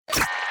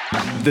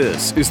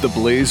This is the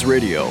Blaze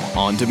Radio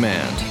on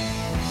demand.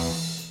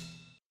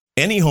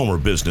 Any home or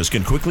business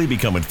can quickly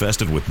become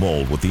infested with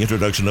mold with the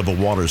introduction of a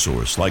water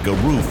source, like a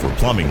roof or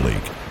plumbing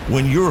leak.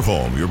 When your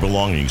home, your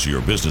belongings, or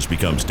your business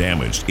becomes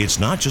damaged, it's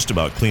not just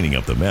about cleaning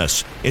up the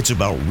mess, it's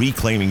about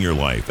reclaiming your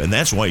life, and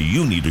that's why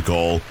you need to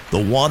call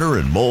the Water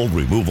and Mold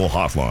Removal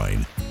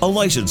Hotline. A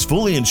licensed,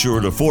 fully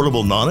insured,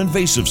 affordable,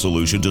 non-invasive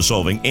solution to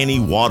solving any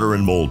water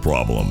and mold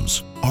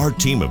problems. Our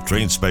team of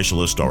trained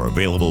specialists are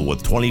available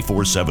with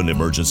 24/7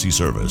 emergency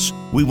service.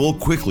 We will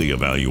quickly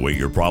evaluate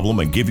your problem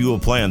and give you a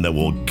plan that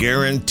will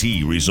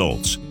guarantee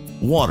results.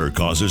 Water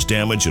causes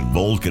damage and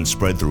mold can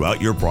spread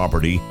throughout your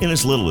property in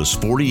as little as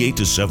 48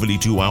 to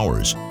 72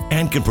 hours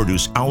and can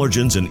produce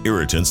allergens and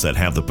irritants that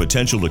have the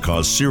potential to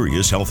cause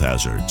serious health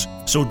hazards.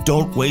 So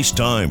don't waste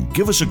time.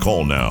 Give us a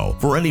call now.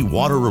 For any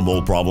water or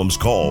mold problems,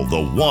 call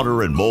the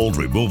Water and Mold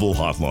Removal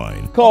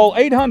Hotline. Call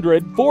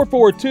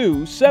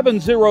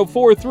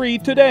 800-442-7043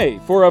 today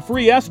for a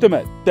free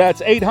estimate.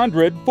 That's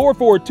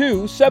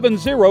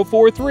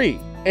 800-442-7043.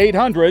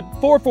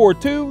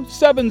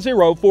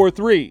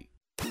 800-442-7043.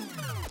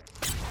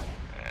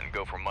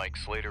 Go for Mike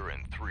Slater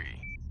in 3,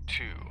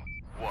 2,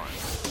 1.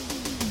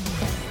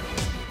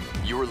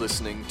 You're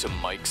listening to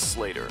Mike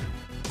Slater,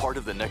 part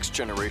of the next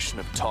generation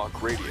of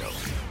talk radio,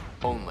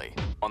 only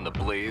on the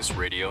Blaze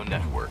Radio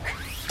Network.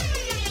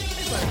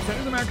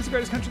 Hey, America's the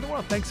greatest country in the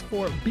world. Thanks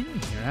for being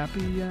here.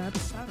 Happy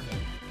Saturday.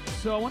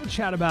 So I want to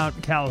chat about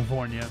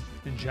California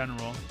in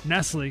general.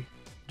 Nestle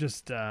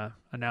just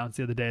announced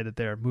the other day that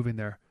they're moving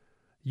their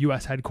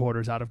U.S.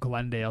 headquarters out of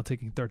Glendale,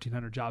 taking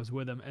 1,300 jobs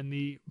with them. And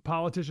the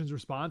politician's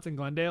response in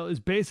Glendale is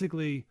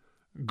basically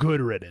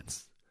good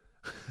riddance.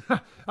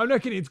 I'm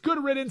not kidding. It's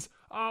good riddance.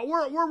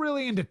 We're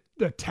really into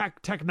the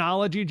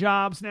technology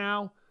jobs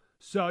now.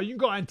 So you can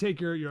go ahead and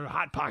take your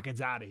hot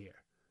pockets out of here.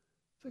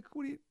 It's like,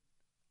 what do you...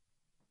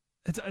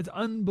 It's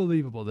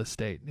unbelievable, this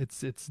state.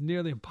 It's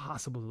nearly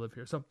impossible to live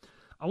here. So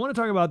I want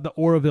to talk about the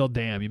Oroville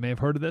Dam. You may have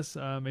heard of this.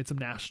 Made some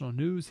national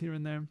news here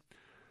and there.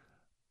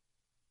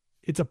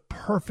 It's a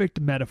perfect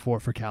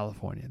metaphor for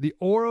California. The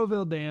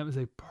Oroville Dam is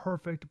a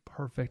perfect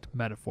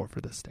metaphor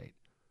for this state.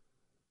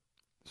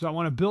 So I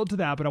want to build to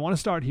that, but I want to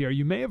start here.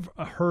 You may have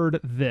heard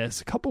this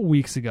a couple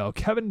weeks ago.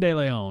 Kevin De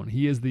Leon,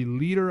 he is the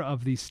leader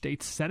of the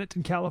state Senate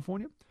in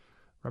California,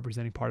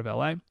 representing part of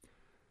LA. And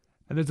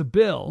there's a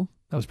bill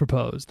that was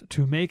proposed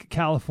to make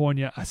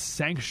California a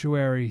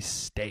sanctuary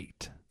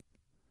state.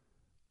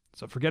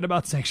 So forget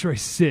about sanctuary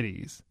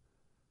cities.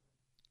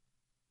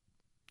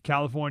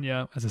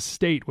 California, as a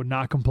state, would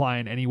not comply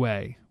in any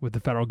way with the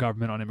federal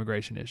government on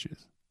immigration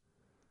issues.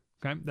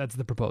 Okay, that's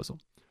the proposal.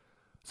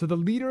 So the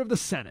leader of the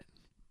Senate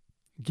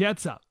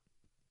gets up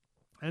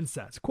and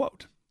says,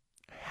 quote,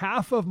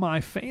 half of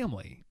my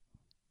family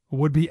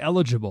would be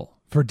eligible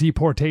for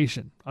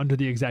deportation under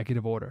the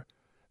executive order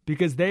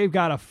because they've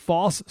got a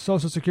false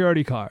Social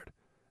Security card.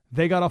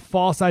 They got a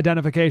false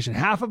identification.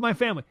 Half of my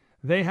family,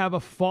 they have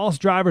a false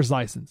driver's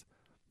license.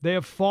 They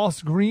have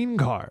false green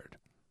card.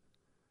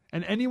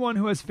 And anyone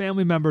who has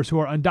family members who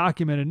are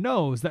undocumented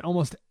knows that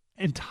almost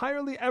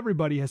entirely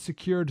everybody has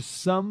secured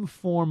some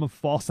form of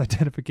false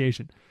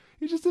identification.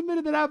 He just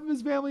admitted that half of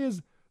his family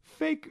is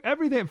fake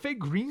everything, fake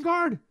green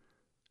card.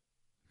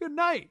 Good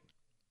night.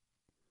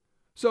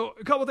 So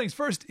a couple things.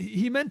 First,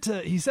 he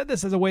said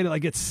this as a way to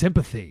get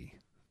sympathy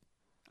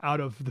out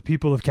of the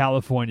people of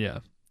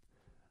California,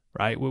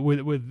 right?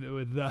 With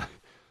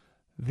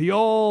the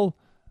old,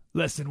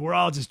 listen, we're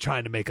all just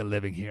trying to make a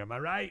living here. Am I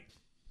right?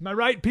 Am I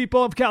right,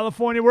 people of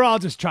California? We're all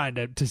just trying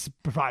to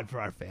provide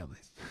for our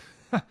families.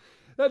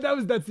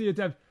 That's the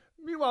attempt.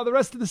 Meanwhile, the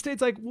rest of the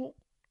state's like, well,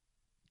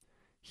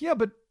 yeah,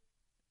 but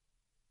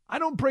I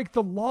don't break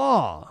the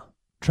law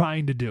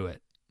trying to do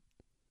it.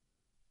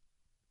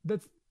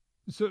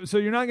 So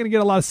you're not going to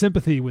get a lot of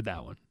sympathy with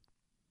that one.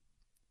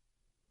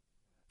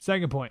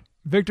 Second point,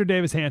 Victor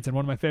Davis Hanson,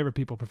 one of my favorite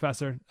people,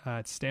 professor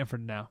at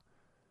Stanford now.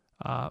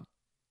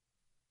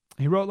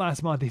 He wrote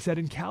last month, he said,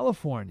 in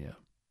California,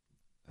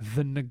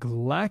 the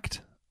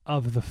neglect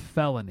of the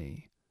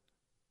felony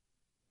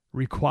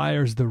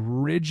requires the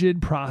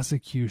rigid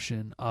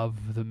prosecution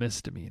of the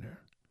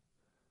misdemeanor.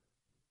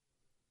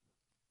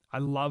 I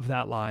love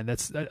that line.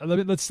 Let's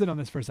sit on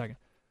this for a second.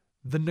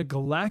 The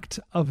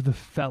neglect of the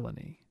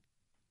felony.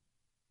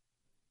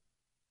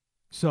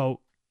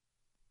 So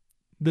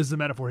this is a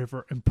metaphor here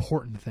for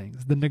important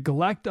things. The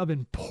neglect of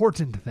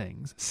important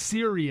things,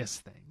 serious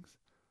things,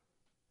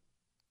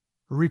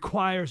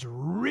 requires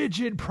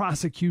rigid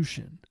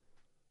prosecution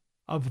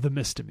of the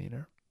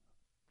misdemeanor.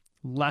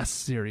 Less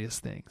serious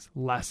things,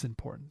 less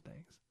important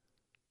things.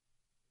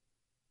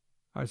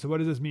 All right, so what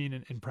does this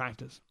mean in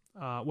practice?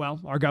 Well,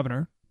 our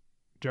governor,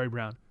 Jerry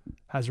Brown,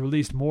 has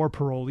released more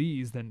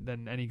parolees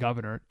than any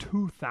governor.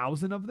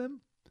 2,000 of them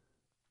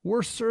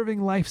were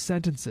serving life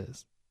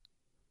sentences.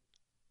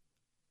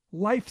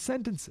 Life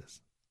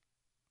sentences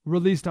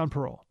released on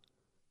parole.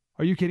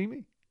 Are you kidding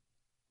me?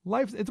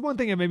 It's one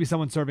thing if maybe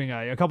someone's serving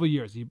a couple of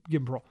years, you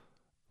give them parole.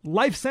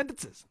 Life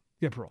sentences,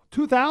 get parole.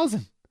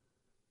 2,000.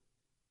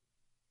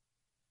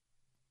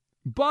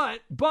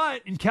 But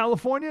in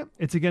California,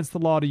 it's against the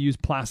law to use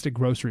plastic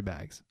grocery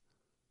bags.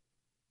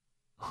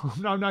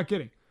 No, I'm not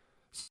kidding.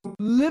 So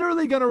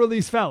literally going to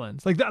release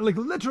felons like that, like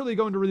literally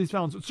going to release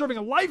felons serving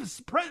a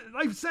life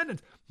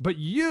sentence. But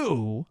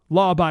you,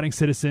 law-abiding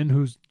citizen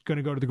who's going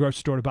to go to the grocery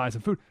store to buy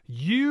some food,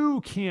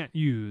 you can't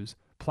use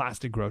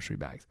plastic grocery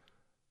bags.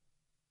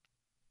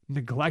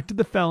 Neglect of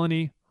the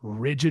felony,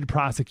 rigid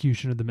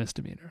prosecution of the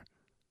misdemeanor.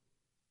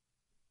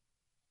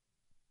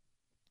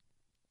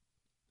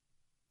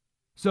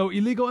 So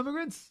illegal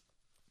immigrants?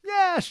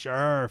 Yeah,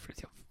 sure.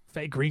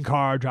 Fake green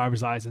card,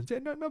 driver's license. Yeah,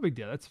 no big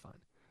deal. That's fine.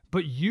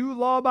 But you,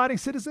 law-abiding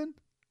citizen?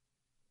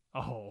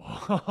 We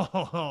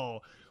are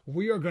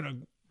going to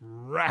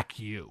wreck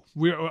you.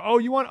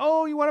 You want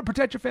to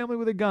protect your family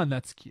with a gun.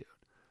 That's cute.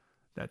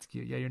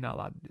 Yeah, you're not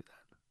allowed to do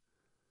that.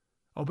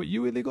 Oh, but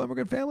you, illegal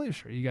immigrant family?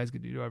 Sure, you guys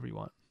can do whatever you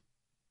want.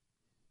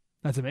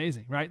 That's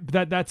amazing, right?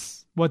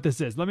 That's what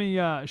this is. Let me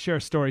share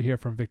a story here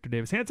from Victor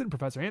Davis Hanson,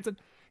 Professor Hanson.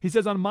 He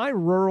says, on my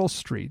rural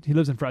street, he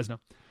lives in Fresno,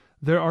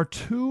 there are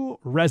 2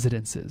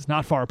 residences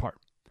not far apart.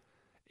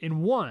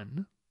 In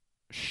one,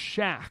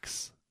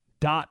 shacks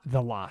dot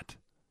the lot.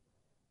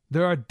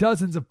 There are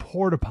dozens of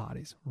porta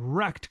potties,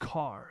 wrecked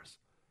cars,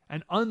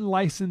 and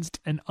unlicensed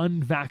and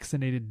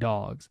unvaccinated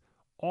dogs,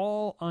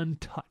 all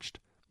untouched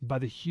by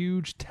the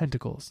huge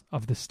tentacles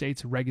of the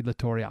state's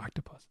regulatory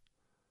octopus.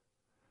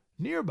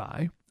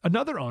 Nearby,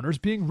 another owner is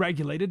being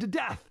regulated to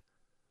death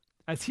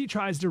as he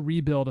tries to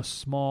rebuild a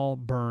small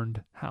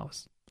burned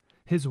house.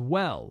 His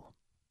well,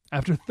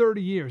 after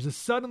 30 years, is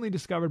suddenly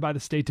discovered by the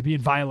state to be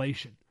in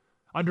violation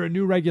under a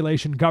new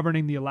regulation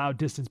governing the allowed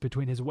distance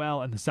between his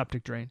well and the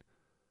septic drain.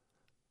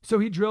 So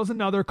he drills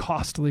another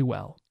costly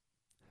well.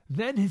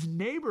 Then his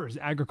neighbor's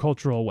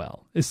agricultural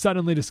well is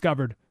suddenly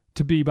discovered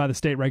to be by the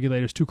state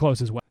regulators too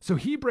close as well. So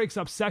he breaks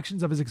up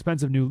sections of his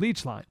expensive new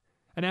leach line.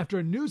 And after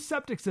a new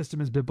septic system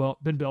has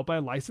been built by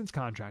a licensed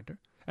contractor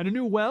and a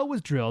new well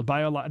was drilled by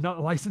a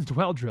licensed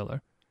well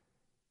driller,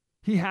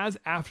 he has,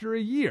 after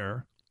a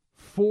year,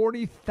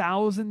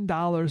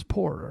 $40,000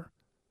 poorer,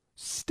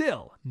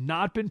 still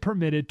not been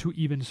permitted to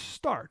even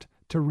start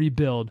to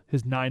rebuild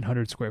his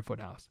 900 square foot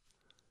house.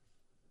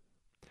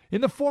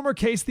 In the former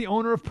case, the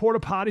owner of porta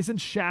potties and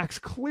shacks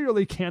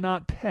clearly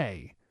cannot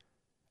pay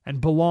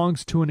and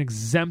belongs to an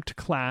exempt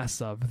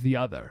class of the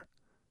other.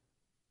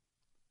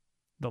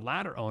 The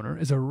latter owner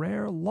is a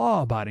rare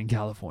law-abiding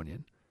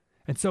Californian,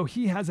 and so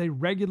he has a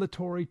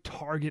regulatory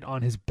target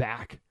on his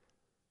back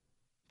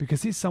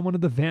because he's someone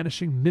of the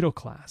vanishing middle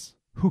class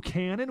who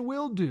can and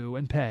will do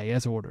and pay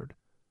as ordered.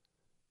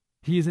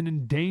 He is an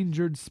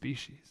endangered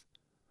species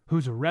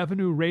whose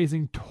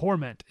revenue-raising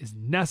torment is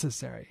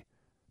necessary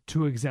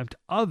to exempt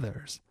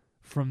others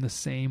from the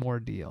same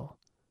ordeal.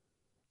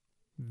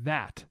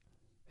 That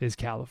is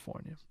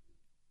California.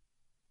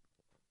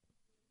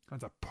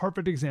 That's a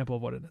perfect example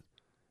of what it is.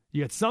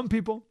 You get some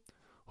people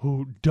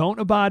who don't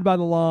abide by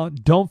the law,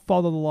 don't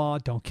follow the law,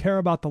 don't care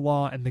about the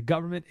law, and the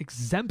government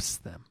exempts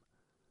them.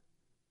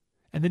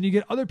 And then you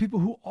get other people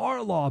who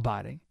are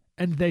law-abiding,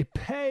 and they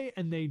pay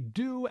and they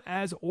do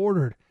as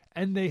ordered,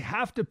 and they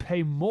have to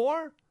pay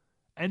more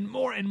and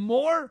more and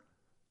more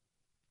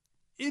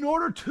in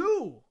order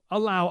to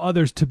allow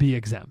others to be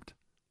exempt,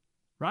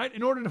 right?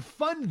 In order to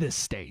fund this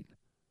state.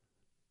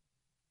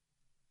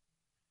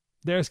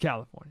 There's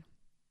California.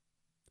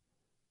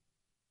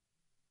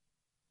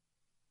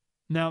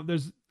 Now,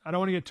 I don't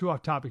want to get too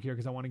off topic here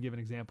because I want to give an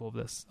example of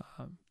this.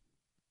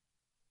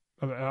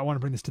 I want to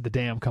bring this to the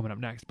dam coming up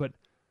next. But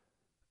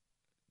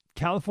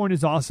California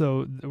is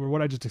also, or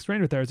what I just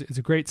explained right there, is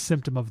a great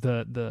symptom of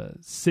the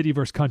city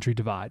versus country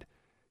divide.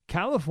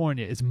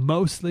 California is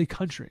mostly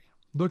country.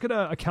 Look at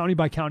a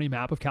county-by-county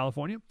map of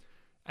California,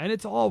 and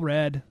it's all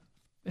red.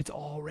 It's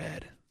all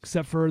red,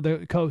 except for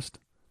the coast.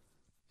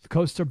 The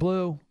coasts are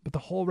blue, but the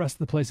whole rest of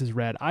the place is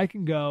red. I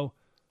can go,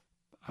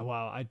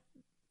 I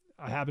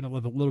happen to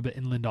live a little bit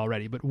inland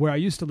already, but where I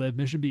used to live,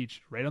 Mission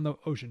Beach, right on the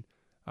ocean,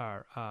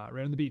 right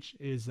on the beach,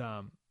 is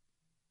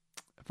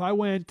if I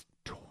went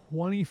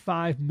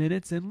 25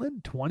 minutes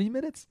inland, 20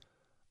 minutes,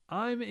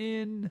 I'm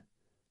in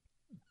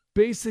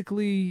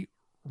basically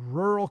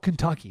rural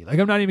Kentucky. Like,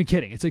 I'm not even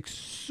kidding. It's like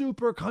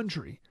super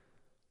country.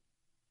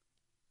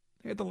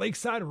 They got the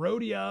Lakeside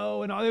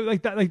Rodeo and all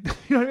like that. Like, you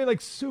know what I mean?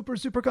 Like super,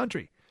 super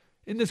country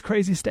in this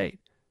crazy state.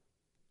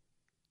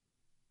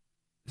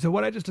 So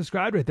what I just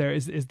described right there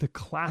is the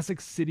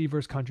classic city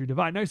versus country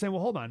divide. Now you're saying,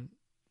 well, hold on.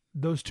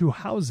 Those two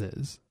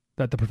houses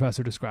that the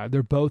professor described,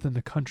 they're both in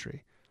the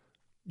country.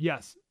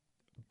 Yes,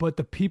 but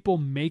the people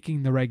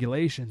making the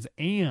regulations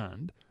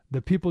and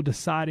the people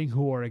deciding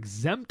who are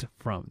exempt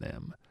from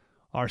them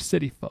are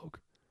city folk.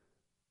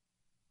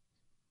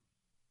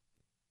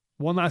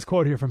 One last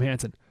quote here from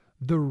Hanson.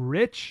 The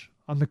rich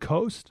on the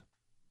coast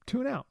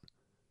tune out.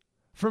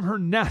 From her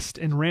nest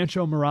in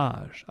Rancho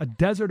Mirage, a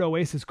desert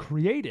oasis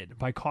created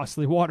by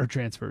costly water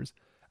transfers,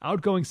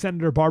 outgoing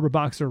Senator Barbara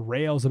Boxer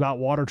rails about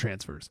water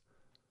transfers.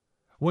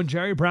 When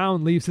Jerry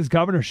Brown leaves his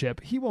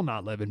governorship, he will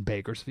not live in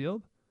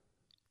Bakersfield,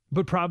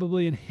 but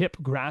probably in hip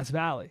Grass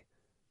Valley.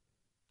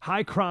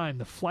 High crime,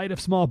 the flight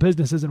of small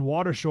businesses, and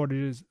water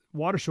shortages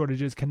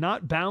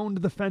cannot bound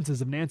the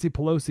fences of Nancy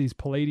Pelosi's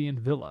Palladian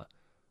villa,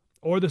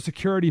 or the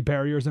security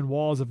barriers and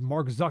walls of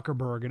Mark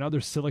Zuckerberg and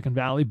other Silicon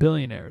Valley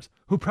billionaires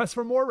who press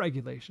for more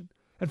regulation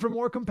and for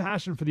more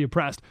compassion for the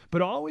oppressed,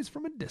 but always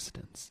from a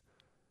distance,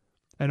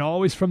 and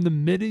always from the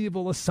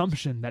medieval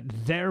assumption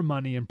that their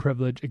money and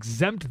privilege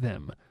exempt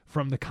them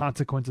from the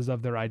consequences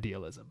of their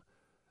idealism.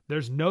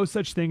 There's no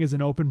such thing as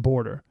an open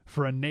border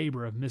for a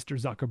neighbor of Mr.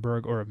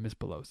 Zuckerberg or of Miss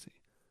Pelosi.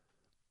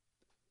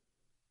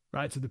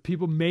 Right? So the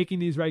people making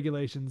these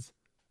regulations,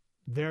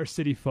 they're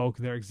city folk,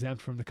 they're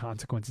exempt from the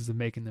consequences of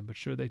making them, but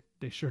sure, they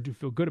sure do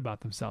feel good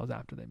about themselves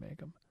after they make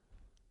them.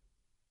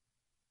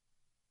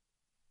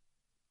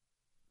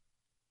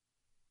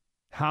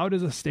 How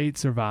does a state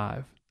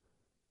survive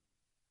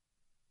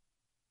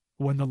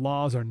when the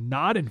laws are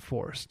not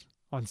enforced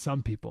on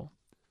some people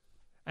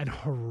and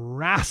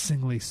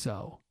harassingly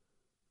so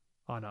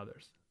on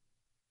others?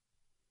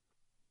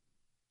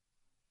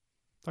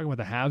 Talking about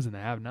the haves and the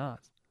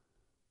have-nots.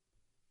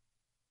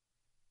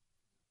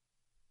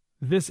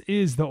 This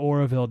is the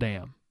Oroville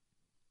Dam.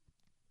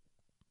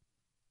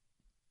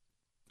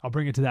 I'll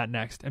bring it to that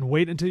next. And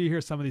wait until you hear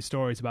some of these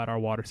stories about our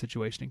water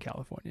situation in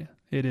California.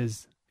 It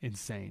is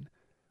insane.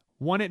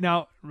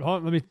 Now,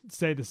 let me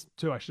say this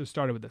too. I should have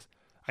started with this.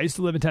 I used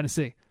to live in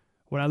Tennessee.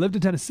 When I lived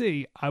in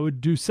Tennessee, I would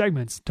do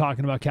segments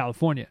talking about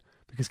California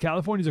because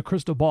California is a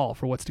crystal ball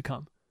for what's to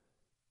come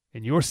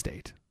in your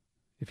state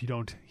if you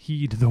don't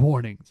heed the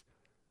warnings.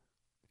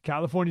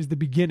 California is the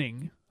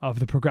beginning of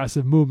the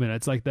progressive movement.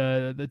 It's like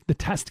the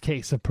test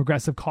case of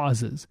progressive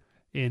causes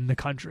in the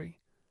country.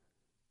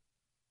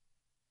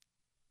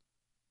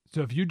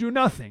 So if you do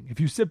nothing,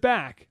 if you sit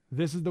back,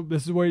 this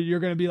is where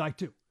you're going to be like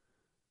too.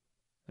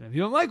 And if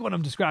you don't like what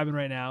I'm describing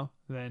right now,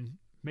 then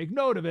make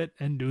note of it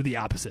and do the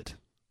opposite.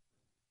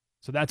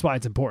 So that's why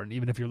it's important,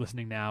 even if you're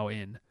listening now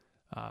in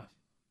a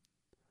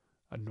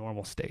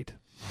normal state.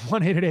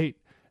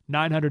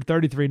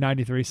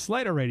 1-888-933-93.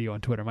 Slater Radio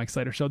on Twitter. Mike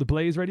Slater Show, the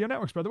Blaze Radio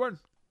Network. Spread the word.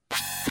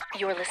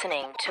 You're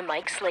listening to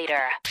Mike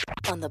Slater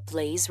on the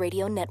Blaze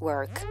Radio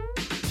Network.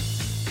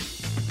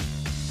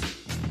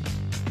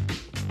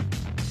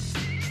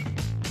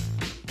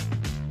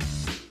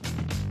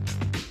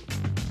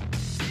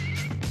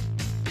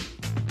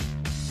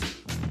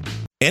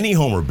 Any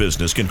home or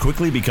business can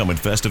quickly become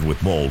infested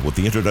with mold with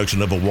the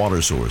introduction of a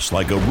water source,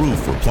 like a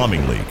roof or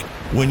plumbing leak.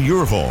 When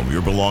your home,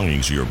 your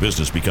belongings, or your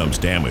business becomes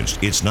damaged,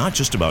 it's not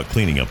just about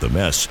cleaning up the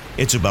mess,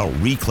 it's about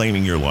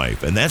reclaiming your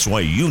life, and that's why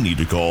you need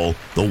to call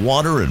the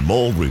Water and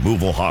Mold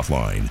Removal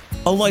Hotline.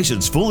 A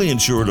licensed, fully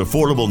insured,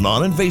 affordable,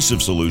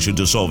 non-invasive solution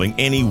to solving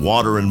any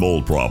water and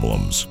mold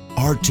problems.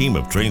 Our team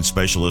of trained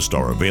specialists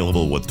are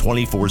available with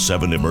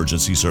 24/7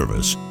 emergency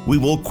service. We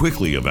will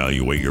quickly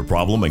evaluate your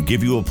problem and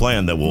give you a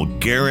plan that will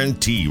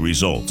guarantee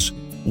results.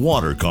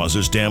 Water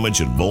causes damage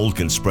and mold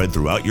can spread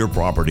throughout your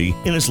property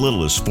in as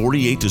little as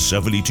 48 to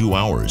 72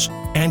 hours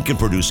and can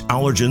produce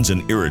allergens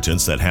and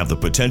irritants that have the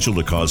potential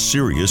to cause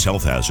serious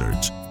health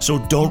hazards. So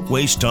don't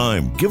waste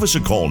time. Give us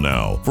a call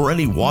now. For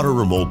any water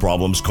or mold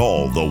problems,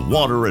 call the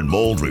Water and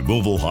Mold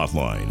Removal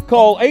Hotline.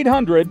 Call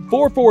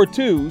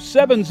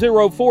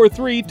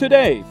 800-442-7043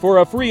 today for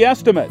a free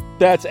estimate.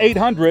 That's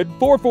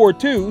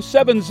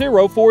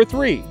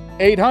 800-442-7043.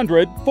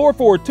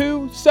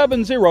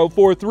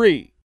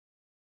 800-442-7043.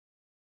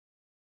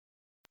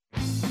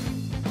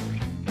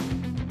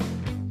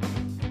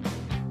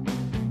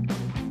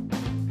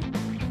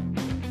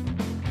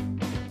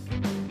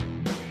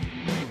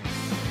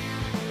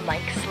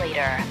 Mike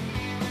Slater.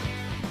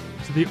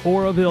 So the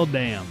Oroville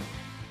Dam,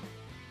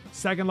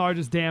 second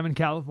largest dam in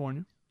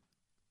California,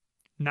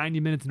 90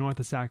 minutes north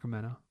of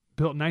Sacramento,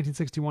 built in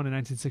 1961 and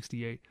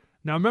 1968.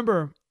 Now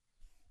remember,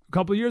 a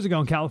couple of years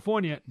ago in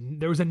California,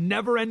 there was a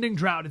never-ending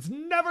drought. It's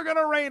never going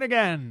to rain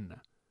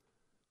again.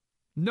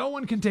 No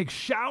one can take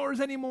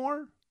showers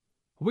anymore.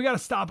 We got to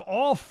stop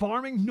all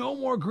farming. No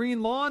more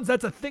green lawns.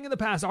 That's a thing of the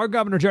past. Our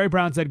governor, Jerry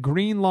Brown, said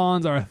green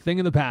lawns are a thing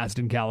of the past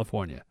in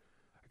California.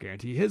 I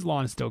guarantee his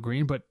lawn is still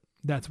green, but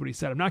that's what he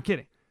said. I'm not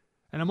kidding.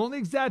 And I'm only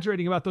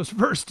exaggerating about those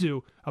first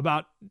two,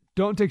 about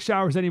don't take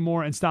showers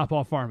anymore and stop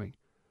all farming.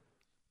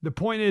 The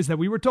point is that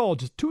we were told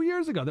just 2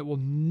 years ago that we'll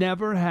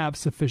never have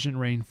sufficient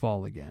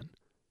rainfall again.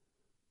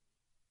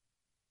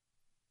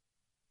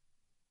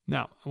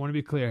 Now, I want to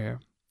be clear here.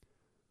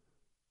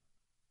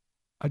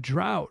 A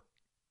drought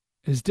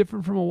is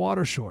different from a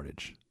water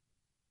shortage.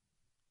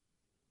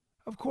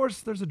 Of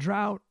course, there's a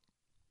drought.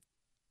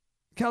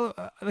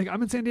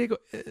 I'm in San Diego.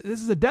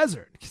 This is a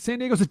desert. San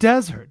Diego's a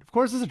desert. Of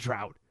course, there's a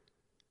drought.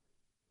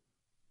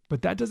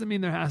 But that doesn't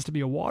mean there has to be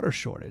a water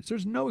shortage.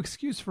 There's no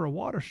excuse for a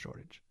water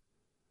shortage.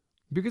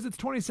 Because it's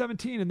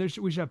 2017 and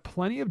we should have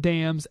plenty of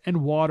dams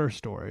and water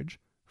storage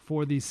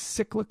for these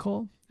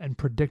cyclical and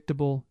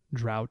predictable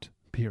drought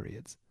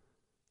periods.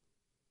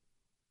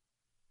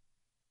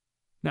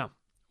 Now,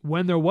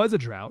 when there was a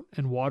drought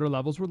and water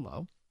levels were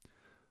low,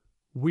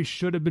 we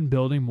should have been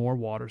building more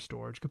water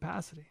storage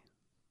capacity.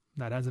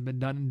 That hasn't been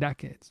done in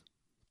decades.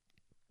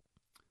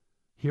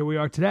 Here we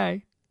are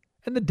today,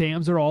 and the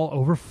dams are all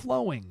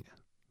overflowing.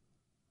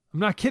 I'm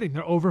not kidding.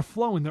 They're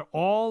overflowing. They're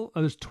all,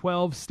 there's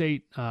 12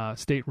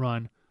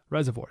 state-run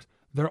reservoirs.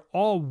 They're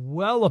all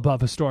well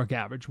above historic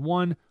average,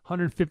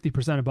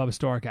 150% above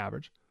historic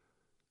average.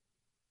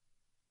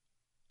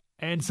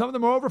 And some of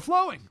them are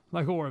overflowing,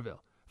 like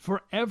Oroville.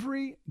 For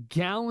every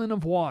gallon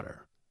of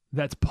water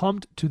that's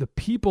pumped to the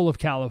people of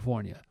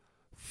California,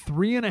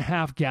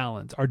 3.5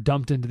 gallons are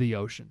dumped into the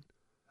ocean.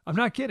 I'm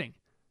not kidding.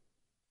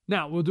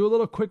 Now, we'll do a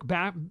little quick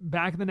back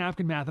of the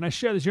napkin math, and I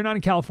share this. You're not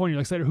in California,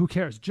 like Slater, who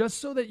cares? Just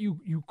so that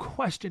you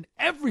question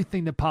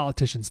everything that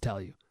politicians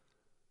tell you.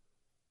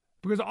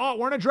 Because,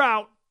 we're in a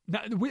drought.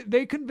 Now,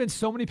 they convinced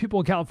so many people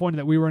in California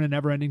that we were in a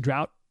never-ending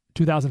drought,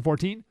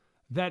 2014,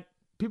 that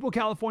people in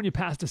California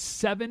passed a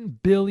 $7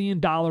 billion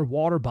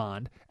water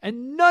bond,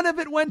 and none of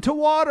it went to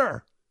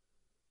water.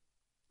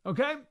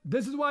 Okay?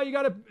 This is why you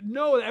got to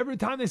know that every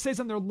time they say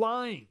something, they're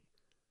lying.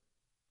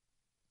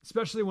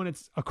 Especially when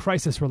it's a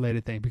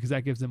crisis-related thing, because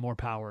that gives them more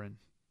power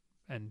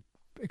and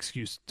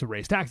excuse to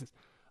raise taxes.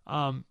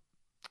 Where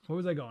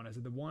was I going? I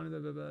said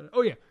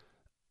oh, yeah.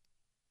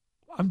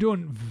 I'm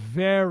doing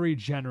very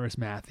generous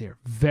math here.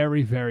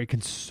 Very, very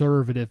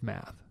conservative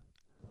math.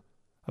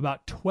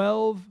 About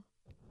 10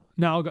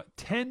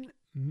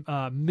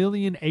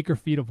 million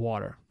acre-feet of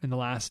water in the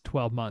last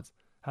 12 months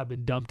have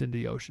been dumped into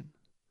the ocean.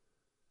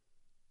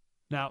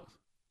 Now,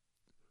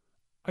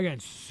 again,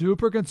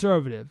 super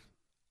conservative.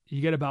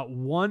 You get about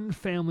one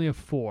family of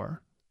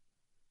 4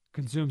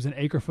 consumes an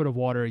acre-foot of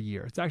water a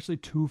year. It's actually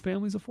 2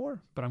 families of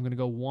 4, but I'm going to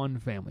go 1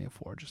 family of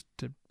 4 just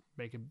to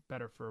make it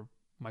better for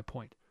my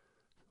point.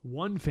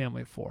 1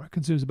 family of 4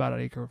 consumes about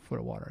an acre-foot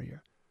of water a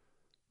year.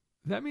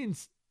 That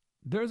means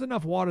there's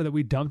enough water that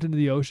we dumped into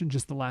the ocean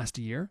just the last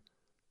year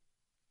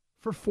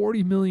for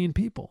 40 million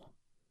people.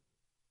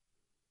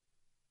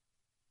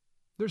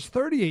 There's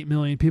 38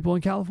 million people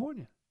in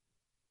California.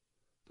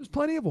 There's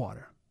plenty of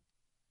water.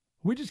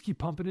 We just keep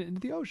pumping it into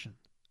the ocean.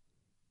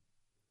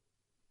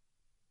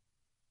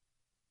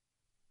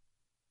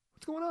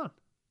 What's going on?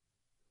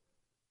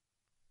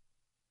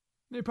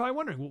 You're probably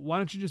wondering, well, why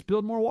don't you just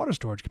build more water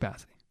storage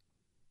capacity?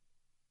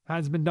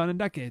 Hasn't been done in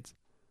decades.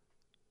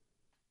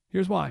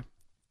 Here's why.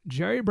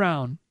 Jerry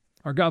Brown,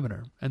 our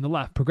governor, and the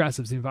left,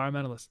 progressives, the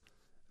environmentalists,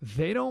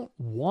 they don't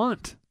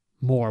want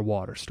more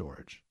water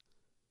storage.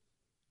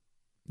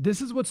 This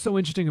is what's so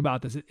interesting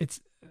about this.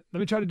 Let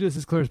me try to do this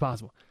as clear as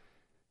possible.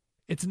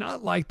 It's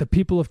not like the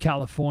people of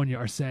California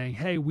are saying,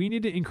 hey, we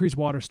need to increase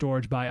water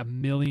storage by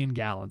 1 million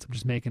gallons. I'm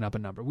just making up a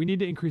number. We need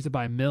to increase it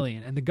by 1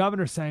 million. And the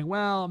governor's saying,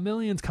 well, 1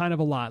 million's kind of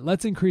a lot.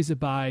 Let's increase it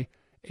by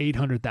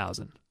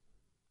 800,000.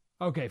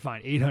 Okay,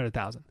 fine,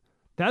 800,000.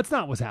 That's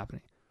not what's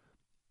happening.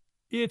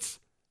 It's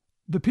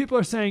the people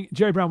are saying,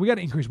 Jerry Brown, we got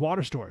to increase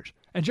water storage.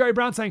 And Jerry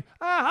Brown's saying,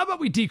 how about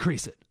we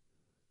decrease it?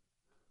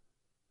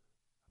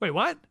 Wait,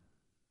 what?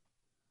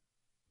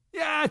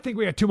 Yeah, I think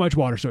we have too much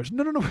water storage.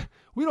 No.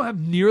 We don't have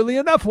nearly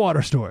enough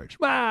water storage.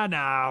 No,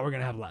 we're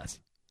going to have less.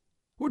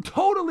 We're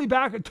totally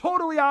back,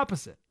 totally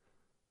opposite.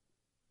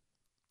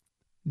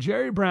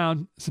 Jerry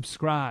Brown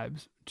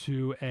subscribes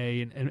to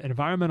an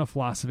environmental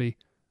philosophy,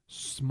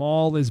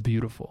 small is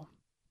beautiful.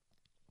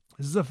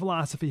 This is a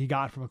philosophy he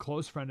got from a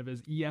close friend of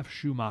his, E.F.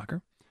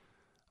 Schumacher,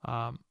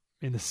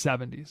 in the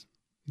 70s.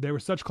 They were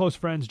such close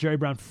friends, Jerry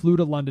Brown flew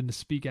to London to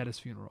speak at his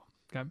funeral.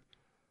 Okay,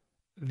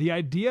 the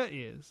idea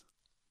is,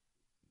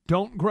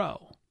 don't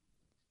grow.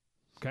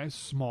 Okay,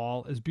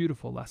 small is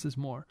beautiful, less is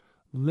more.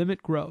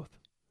 Limit growth.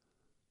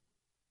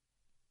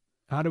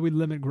 How do we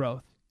limit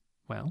growth?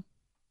 Well,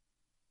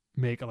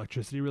 make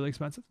electricity really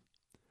expensive,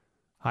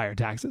 higher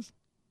taxes,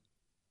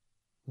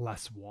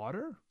 less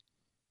water.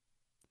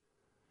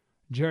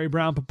 Jerry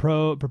Brown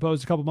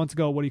proposed a couple months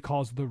ago what he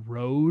calls the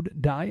road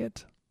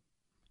diet,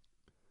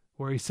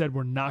 where he said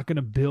we're not going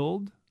to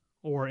build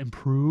or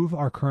improve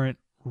our current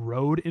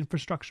road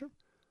infrastructure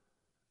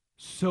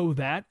so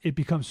that it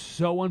becomes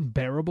so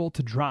unbearable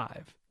to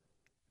drive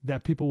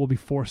that people will be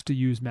forced to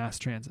use mass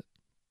transit.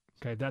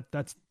 Okay,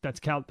 that's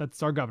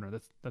our governor.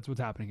 That's what's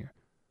happening here.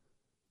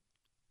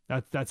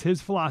 That's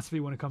his philosophy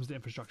when it comes to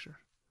infrastructure.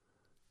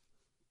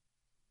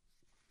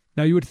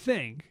 Now you would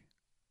think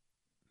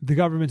the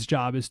government's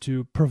job is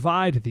to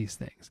provide these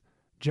things.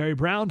 Jerry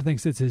Brown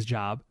thinks it's his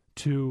job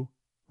to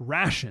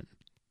ration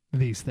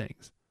these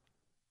things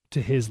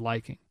to his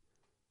liking.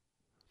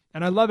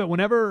 And I love it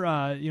whenever,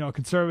 a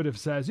conservative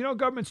says,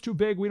 government's too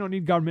big. We don't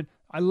need government.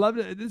 I love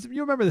it.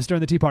 You remember this during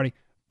the Tea Party.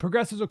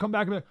 Progressives will come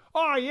back and be like,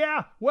 oh,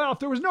 yeah, well, if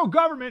there was no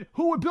government,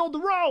 who would build the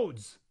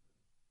roads?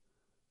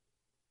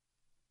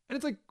 And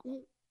it's like,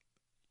 well,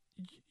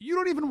 you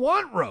don't even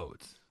want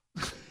roads.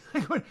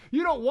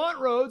 You don't want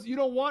roads. You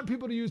don't want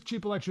people to use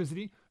cheap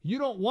electricity. You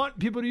don't want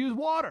people to use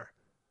water.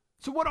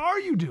 So what are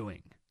you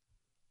doing?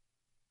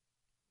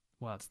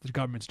 Well, it's the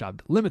government's job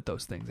to limit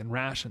those things and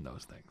ration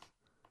those things.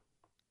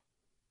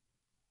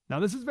 Now,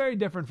 this is very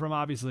different from,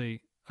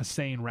 obviously, a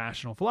sane,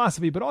 rational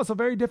philosophy, but also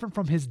very different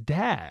from his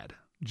dad.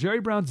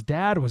 Jerry Brown's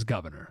dad was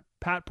governor,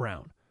 Pat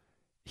Brown.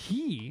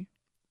 He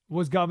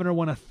was governor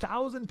when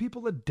 1,000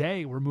 people a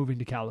day were moving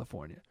to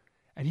California.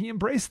 And he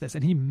embraced this,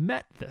 and he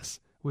met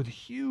this with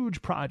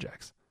huge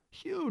projects,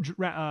 huge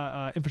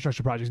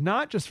infrastructure projects,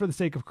 not just for the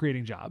sake of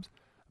creating jobs,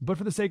 but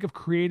for the sake of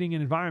creating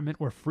an environment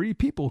where free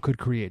people could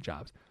create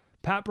jobs.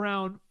 Pat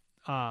Brown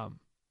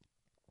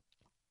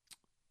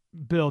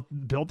built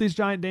these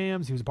giant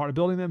dams. He was a part of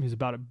building them. He was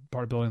part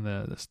of building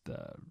the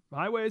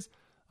highways,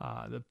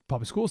 the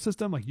public school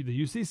system, like the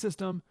UC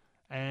system,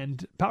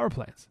 and power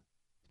plants.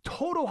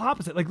 Total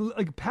opposite.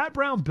 Like Pat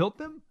Brown built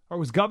them, or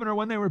was governor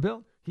when they were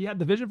built. He had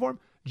the vision for them.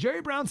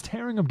 Jerry Brown's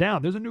tearing them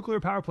down. There's a nuclear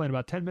power plant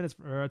about 10 minutes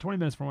or 20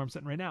 minutes from where I'm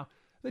sitting right now.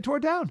 They tore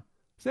it down.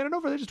 Standing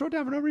over, they just tore it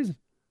down for no reason.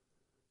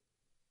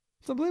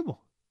 It's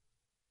unbelievable.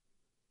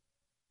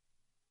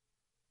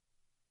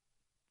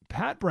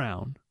 Pat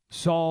Brown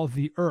saw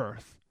the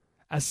earth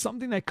as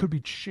something that could be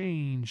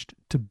changed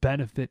to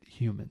benefit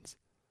humans.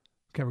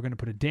 Okay, we're going to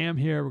put a dam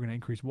here. We're going to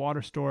increase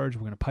water storage.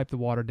 We're going to pipe the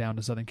water down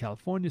to Southern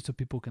California so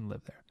people can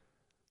live there.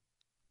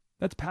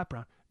 That's Pat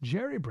Brown.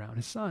 Jerry Brown,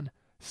 his son,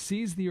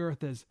 sees the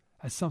earth as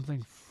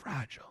something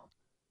fragile,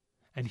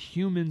 and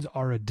humans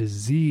are a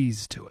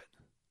disease to it.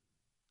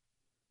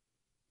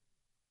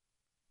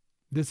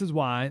 This is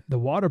why the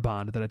water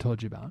bond that I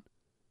told you about,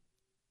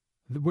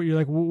 where you're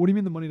like, well, what do you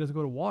mean the money doesn't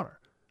go to water?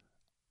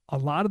 A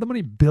lot of the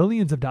money,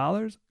 billions of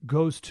dollars,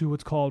 goes to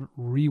what's called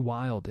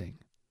rewilding,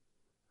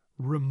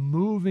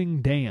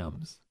 removing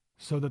dams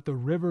so that the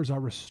rivers are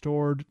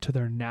restored to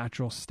their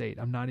natural state.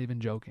 I'm not even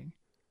joking.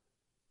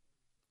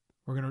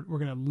 We're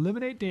gonna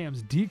eliminate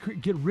dams,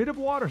 get rid of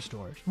water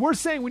storage. We're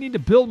saying we need to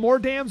build more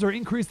dams or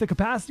increase the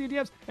capacity of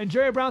dams, and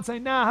Jerry Brown's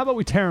saying, nah, how about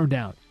we tear them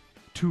down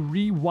to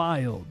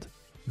rewild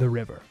the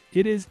river?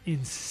 It is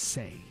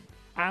insane,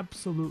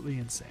 absolutely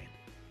insane.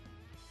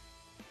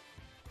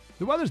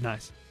 The weather's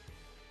nice,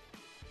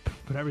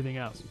 but everything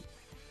else.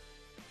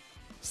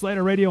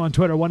 Slater Radio on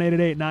Twitter,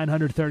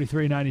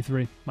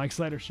 1-888-933-93. Mike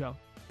Slater Show,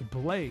 the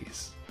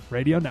Blaze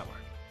Radio Network.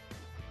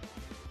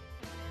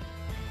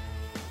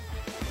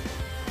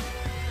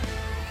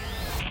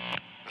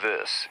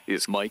 This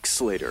is Mike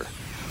Slater,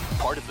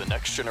 part of the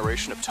next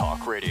generation of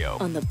talk radio.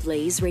 On the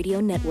Blaze Radio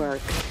Network.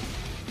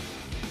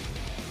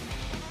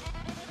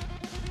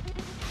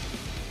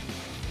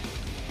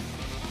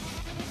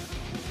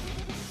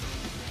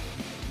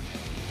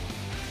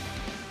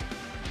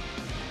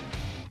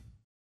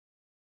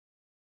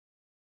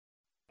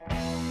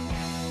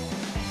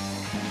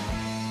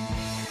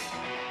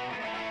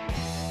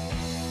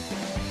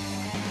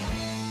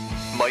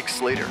 Mike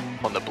Slater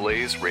on the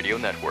Blaze Radio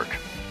Network.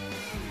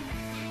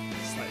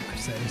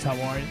 Crusaders, how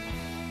are you?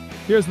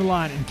 Here's the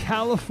line. In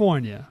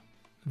California,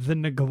 the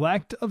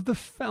neglect of the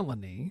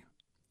felony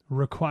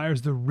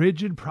requires the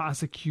rigid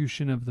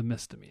prosecution of the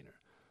misdemeanor.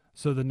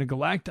 So the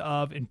neglect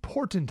of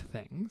important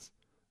things,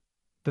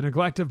 the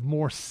neglect of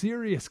more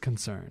serious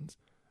concerns,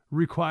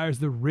 requires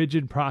the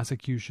rigid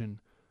prosecution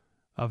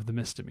of the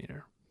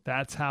misdemeanor.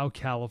 That's how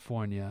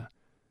California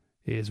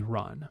is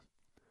run.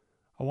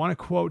 I want to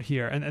quote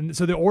here, and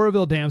so the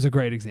Oroville Dam is a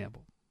great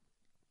example.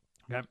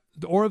 Okay,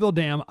 the Oroville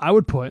Dam, I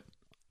would put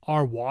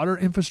our water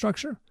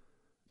infrastructure.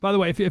 By the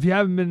way, if you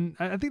haven't been,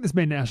 I think this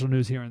made national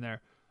news here and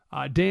there.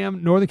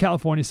 Dam, Northern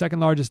California,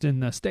 second largest in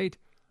the state.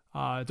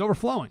 It's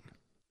overflowing.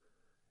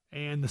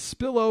 And the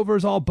spillover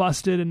is all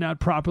busted and not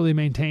properly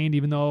maintained,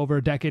 even though over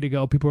a decade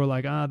ago, people were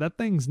like, that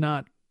thing's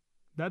not,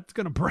 that's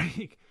going to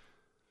break.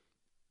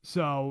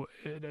 So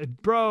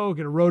it broke,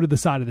 it eroded the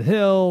side of the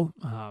hill.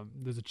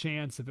 There's a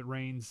chance if it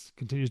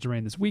continues to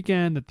rain this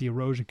weekend, that the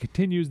erosion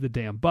continues, the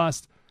dam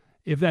busts.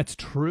 If that's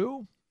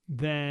true,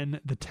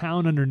 then the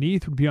town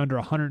underneath would be under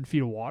 100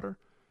 feet of water,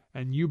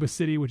 and Yuba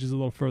City, which is a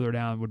little further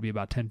down, would be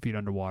about 10 feet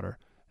underwater,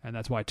 and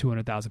that's why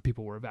 200,000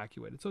 people were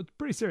evacuated. So it's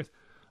pretty serious.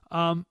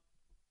 I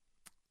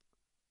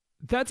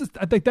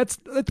think that's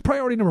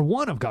priority number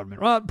one of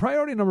government. Well,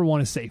 priority number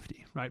one is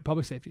safety, right?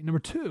 Public safety. Number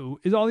two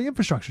is all the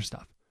infrastructure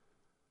stuff.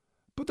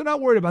 But they're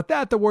not worried about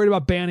that. They're worried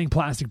about banning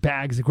plastic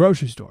bags at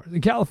grocery stores.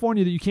 In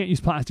California, you can't use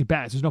plastic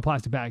bags. There's no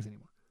plastic bags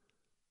anymore.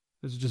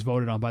 This was just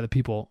voted on by the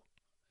people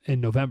in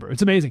November.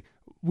 It's amazing.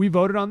 We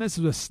voted on this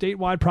as a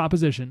statewide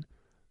proposition.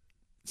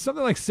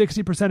 Something like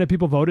 60% of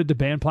people voted to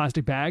ban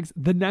plastic bags.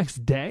 The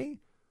next day,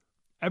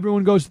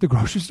 everyone goes to the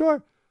grocery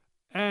store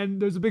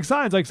and there's a big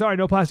sign. It's like, sorry,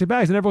 no plastic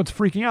bags. And everyone's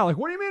freaking out. Like,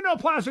 what do you mean no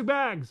plastic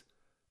bags?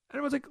 And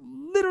everyone's like,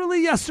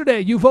 literally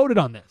yesterday you voted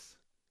on this.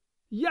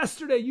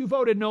 Yesterday you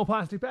voted no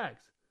plastic bags.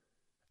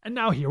 And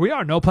now here we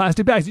are, no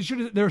plastic bags.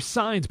 There are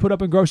signs put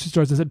up in grocery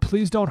stores that said,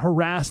 please don't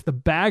harass the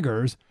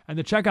baggers and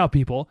the checkout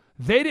people.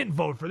 They didn't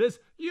vote for this.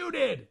 You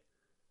did.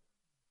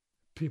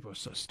 People are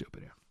so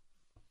stupid here.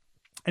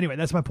 Anyway,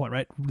 that's my point,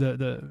 right?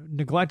 The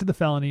neglect of the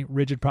felony,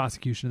 rigid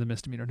prosecution of the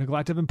misdemeanor.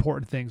 Neglect of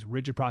important things,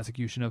 rigid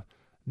prosecution of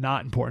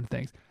not important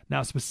things.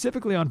 Now,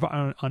 specifically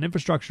on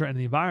infrastructure and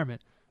the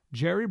environment,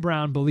 Jerry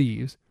Brown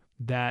believes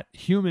that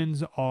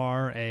humans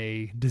are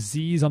a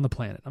disease on the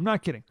planet. I'm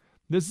not kidding.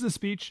 This is a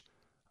speech,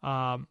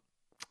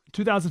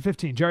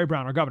 2015, Jerry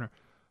Brown, our governor.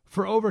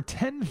 For over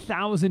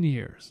 10,000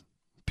 years,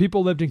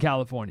 people lived in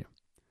California.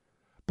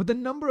 But the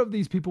number of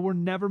these people were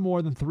never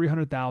more than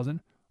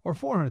 300,000 or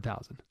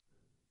 400,000.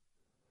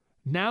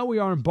 Now we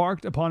are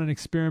embarked upon an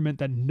experiment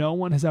that no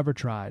one has ever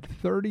tried.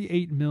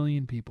 38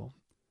 million people.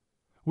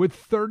 with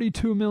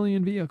 32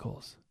 million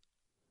vehicles,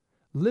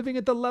 living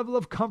at the level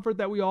of comfort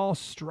that we all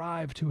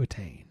strive to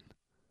attain.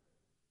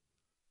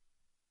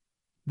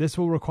 This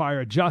will require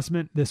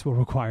adjustment. This will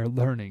require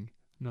learning.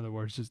 In other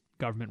words, just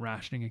government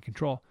rationing and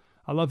control.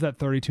 I love that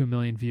 32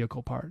 million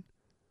vehicle part.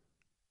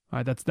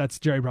 All right, that's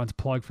Jerry Brown's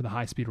plug for the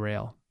high-speed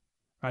rail.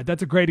 All right,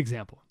 that's a great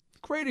example.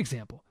 Great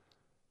example.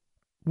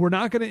 We're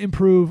not going to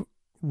improve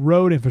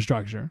road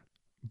infrastructure,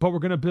 but we're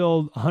going to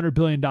build a $100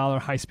 billion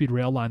high-speed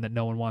rail line that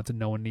no one wants and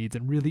no one needs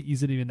and really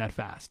isn't even that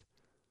fast.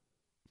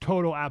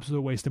 Total,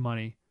 absolute waste of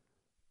money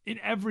in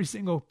every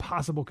single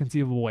possible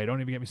conceivable way.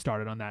 Don't even get me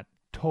started on that.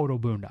 Total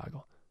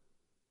boondoggle.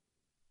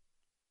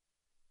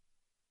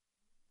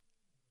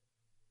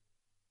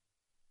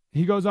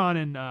 He goes on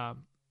and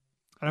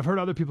I've heard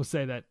other people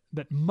say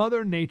that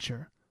Mother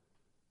Nature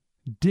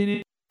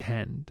didn't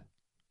intend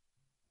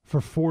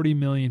for 40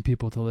 million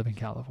people to live in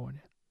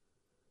California.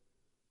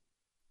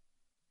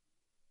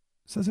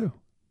 Says who?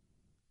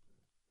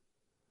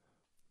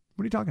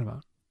 What are you talking about?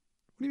 What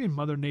do you mean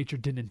Mother Nature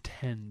didn't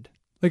intend?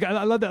 Like,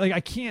 I love that. Like, I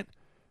can't,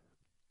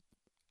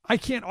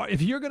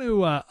 if you're going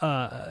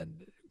to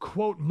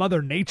quote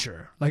Mother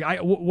Nature, like,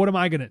 what am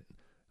I going to,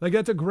 like,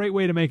 that's a great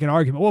way to make an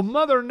argument. Well,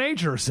 Mother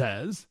Nature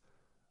says,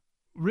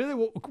 really,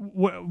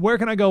 where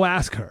can I go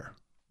ask her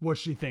what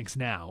she thinks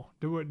now?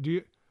 Do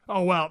you?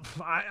 Oh, well,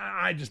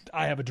 I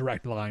have a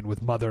direct line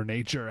with Mother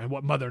Nature and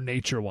what Mother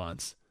Nature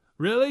wants.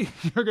 Really?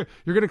 You're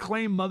going to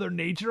claim Mother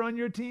Nature on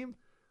your team?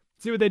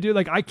 See what they do?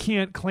 Like, I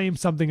can't claim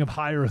something of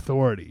higher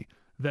authority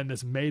than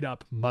this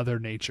made-up Mother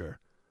Nature.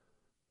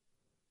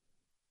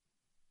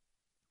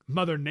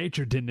 Mother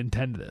Nature didn't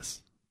intend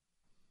this.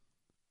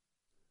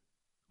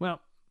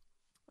 Well,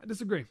 I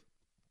disagree.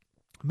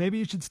 Maybe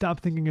you should stop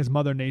thinking as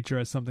Mother Nature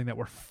as something that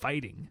we're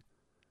fighting,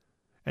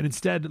 and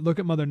instead look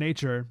at Mother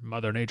Nature,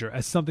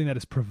 as something that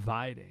is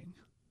providing.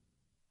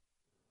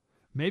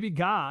 Maybe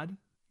God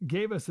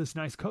gave us this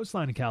nice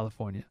coastline in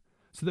California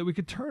so that we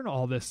could turn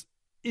all this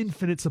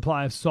infinite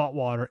supply of salt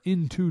water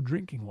into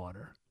drinking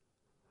water.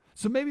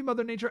 So maybe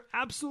Mother Nature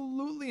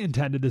absolutely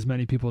intended this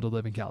many people to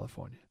live in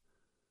California.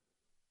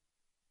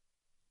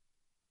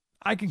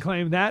 I can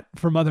claim that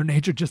for Mother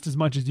Nature just as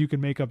much as you can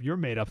make up your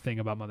made-up thing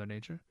about Mother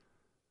Nature.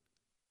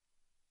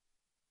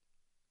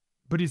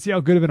 But do you see how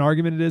good of an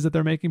argument it is that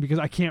they're making? Because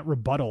I can't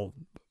rebuttal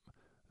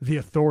the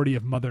authority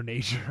of Mother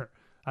Nature.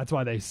 That's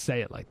why they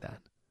say it like that.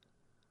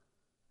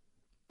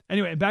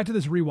 Anyway, back to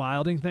this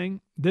rewilding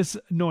thing. This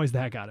annoys the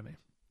heck out of me.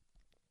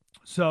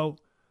 So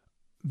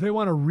they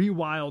want to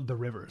rewild the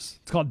rivers.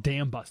 It's called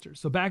dam busters.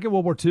 So back in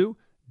World War II,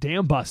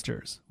 dam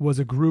busters was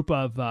a group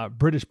of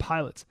British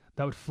pilots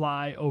that would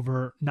fly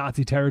over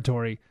Nazi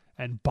territory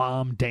and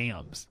bomb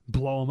dams,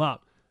 blow them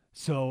up.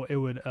 So it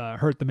would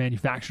hurt the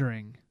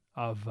manufacturing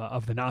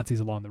of the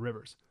Nazis along the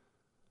rivers.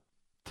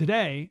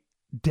 Today,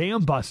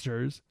 dam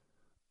busters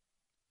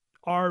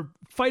are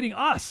fighting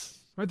us,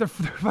 right? They're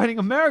fighting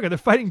America. They're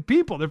fighting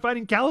people. They're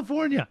fighting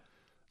California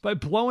by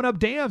blowing up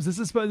dams. This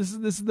is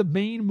the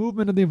main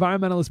movement of the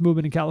environmentalist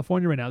movement in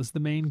California right now. This is the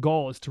main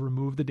goal, is to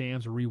remove the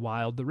dams,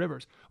 rewild the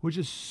rivers, which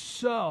is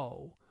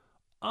so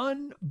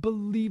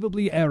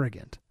unbelievably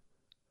arrogant.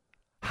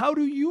 How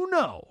do you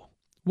know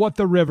what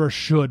the river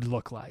should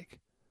look like?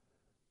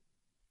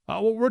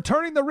 Well,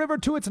 returning the river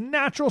to its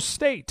natural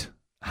state.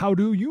 How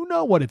do you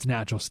know what its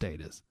natural state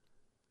is?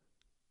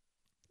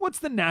 What's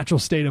the natural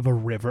state of a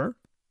river?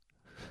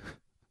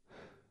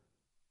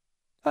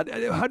 How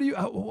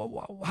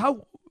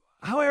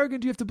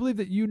arrogant do you have to believe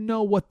that you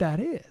know what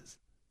that is?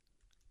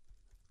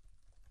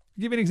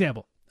 I'll give you an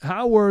example.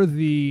 How were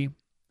the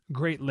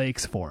Great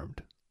Lakes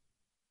formed?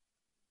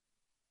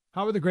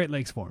 How were the Great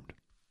Lakes formed?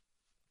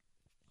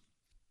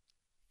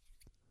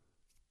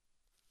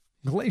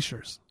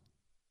 Glaciers.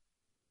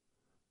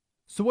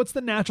 So what's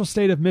the natural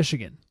state of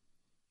Michigan?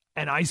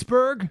 An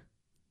iceberg?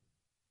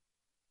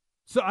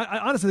 So I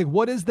honestly think,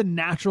 what is the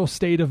natural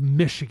state of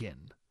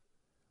Michigan?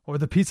 Or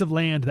the piece of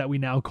land that we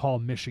now call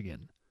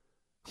Michigan?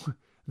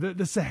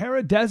 The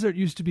Sahara Desert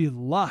used to be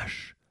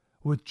lush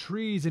with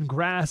trees and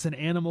grass and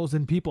animals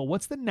and people.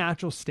 What's the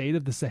natural state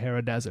of the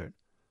Sahara Desert?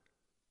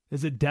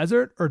 Is it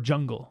desert or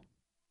jungle?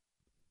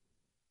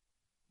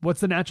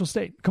 What's the natural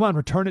state? Come on,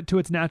 return it to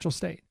its natural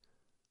state.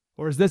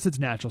 Or is this its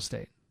natural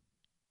state?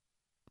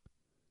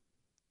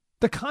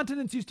 The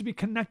continents used to be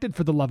connected,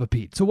 for the love of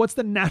Pete. So what's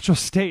the natural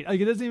state?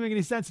 Like, it doesn't even make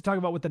any sense to talk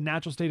about what the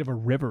natural state of a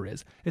river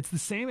is. It's the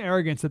same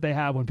arrogance that they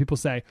have when people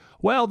say,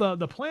 well,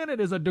 the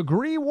planet is a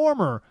degree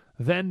warmer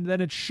than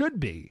it should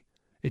be.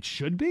 It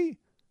should be?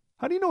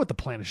 How do you know what the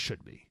planet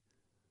should be?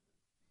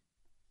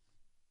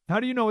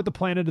 How do you know what the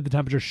planet of the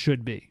temperature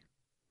should be?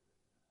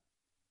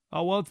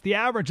 Oh, well, it's the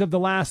average of the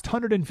last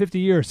 150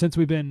 years since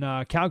we've been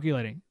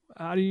calculating.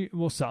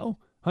 Well, so?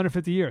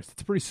 150 years.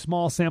 It's a pretty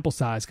small sample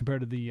size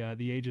compared to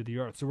the age of the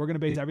Earth. So we're going to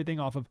base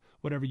everything off of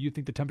whatever you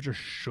think the temperature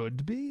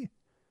should be?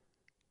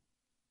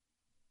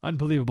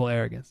 Unbelievable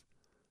arrogance.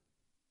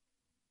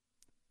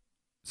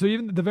 So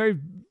even the very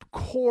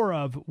core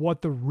of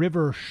what the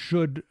river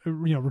should,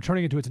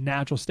 returning it to its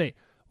natural state.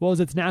 Well, is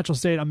its natural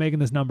state, I'm making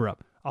this number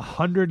up,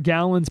 100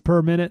 gallons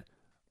per minute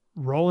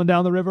rolling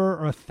down the river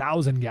or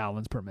 1,000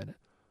 gallons per minute.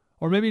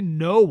 Or maybe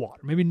no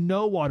water. Maybe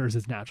no water is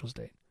its natural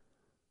state.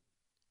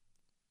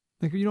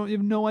 Like you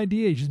have no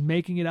idea. You're just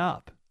making it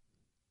up.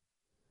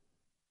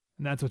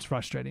 And that's what's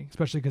frustrating,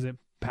 especially because it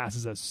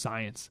passes as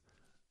science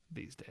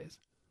these days.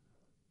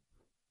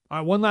 All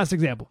right, one last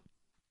example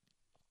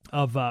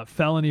of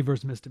felony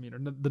versus misdemeanor.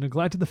 The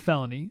neglect of the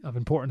felony of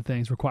important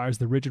things requires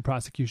the rigid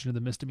prosecution of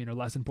the misdemeanor,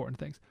 less important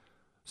things.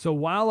 So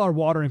while our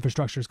water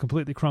infrastructure is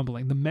completely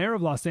crumbling, the mayor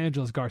of Los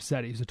Angeles,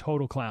 Garcetti, who's a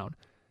total clown,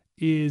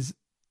 is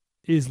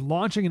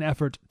launching an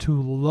effort to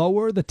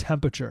lower the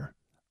temperature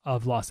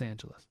of Los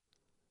Angeles.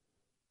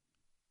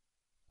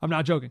 I'm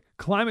not joking.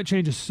 Climate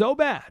change is so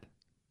bad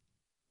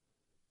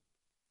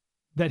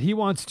that he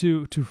wants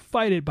to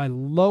fight it by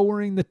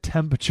lowering the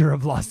temperature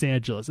of Los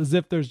Angeles, as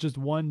if there's just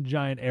one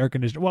giant air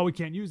conditioner. Well, we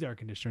can't use air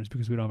conditioners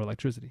because we don't have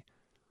electricity.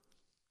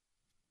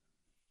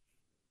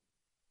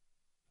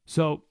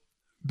 So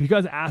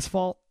because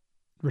asphalt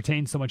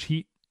retains so much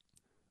heat,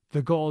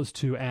 the goal is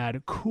to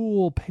add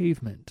cool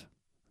pavement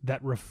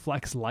that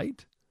reflects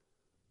light,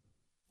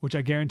 which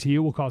I guarantee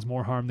you will cause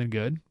more harm than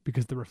good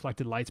because the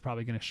reflected light's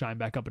probably going to shine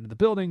back up into the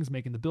buildings,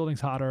 making the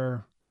buildings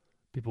hotter.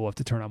 People will have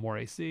to turn on more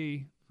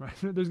AC, right?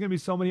 There's going to be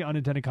so many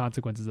unintended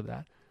consequences of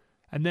that.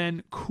 And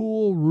then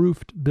cool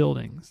roofed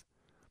buildings.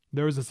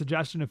 There was a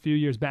suggestion a few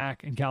years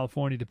back in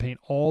California to paint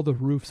all the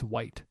roofs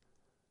white.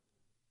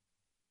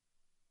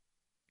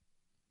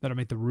 That'll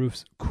make the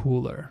roofs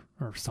cooler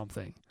or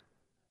something.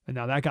 And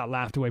now that got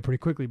laughed away pretty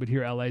quickly, but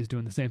here LA is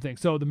doing the same thing.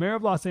 So the mayor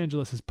of Los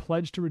Angeles has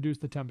pledged to reduce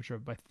the temperature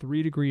by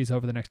 3 degrees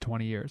over the next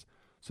 20 years.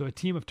 So a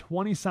team of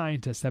 20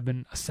 scientists have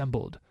been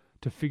assembled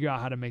to figure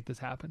out how to make this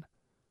happen.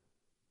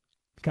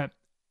 Okay.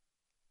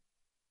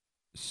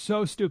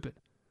 So stupid.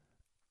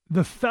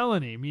 The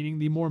felony, meaning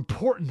the more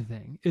important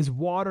thing, is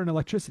water and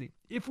electricity.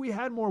 If we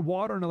had more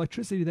water and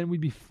electricity, then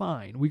we'd be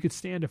fine. We could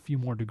stand a few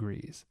more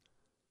degrees.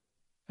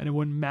 And it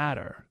wouldn't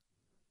matter.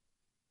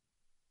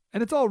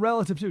 And it's all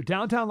relative too.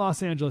 Downtown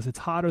Los Angeles, it's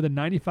hotter than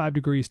 95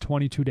 degrees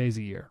 22 days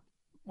a year.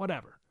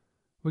 Whatever.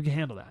 We can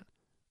handle that.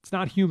 It's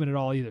not humid at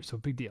all either, so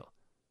big deal.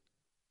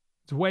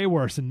 It's way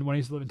worse than when I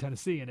used to live in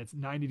Tennessee and it's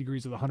 90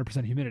 degrees with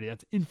 100% humidity.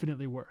 That's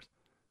infinitely worse.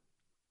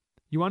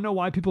 You want to know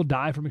why people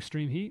die from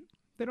extreme heat?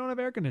 They don't have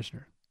air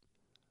conditioner.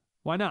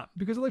 Why not?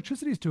 Because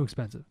electricity is too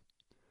expensive.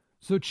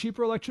 So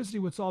cheaper electricity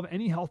would solve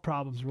any health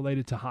problems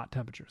related to hot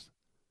temperatures.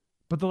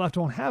 But the left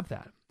won't have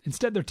that.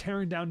 Instead, they're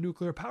tearing down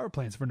nuclear power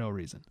plants for no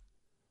reason.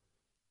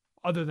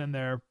 Other than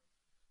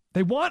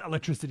they want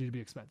electricity to be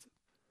expensive.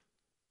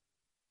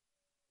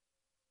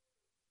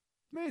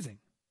 Amazing.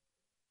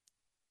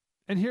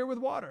 And here with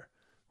water,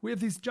 we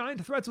have these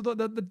giant threats with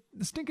the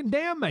stinking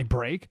dam might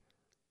break,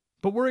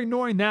 but we're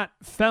ignoring that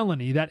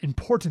felony, that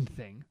important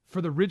thing,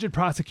 for the rigid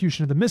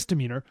prosecution of the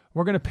misdemeanor.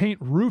 We're going to paint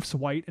roofs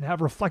white and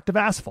have reflective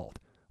asphalt.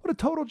 What a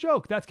total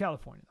joke. That's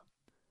California.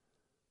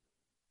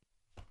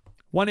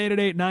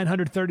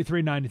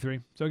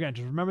 1-888-900-3393. So again,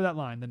 just remember that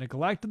line. The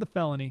neglect of the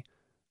felony,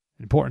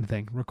 important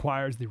thing,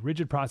 requires the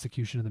rigid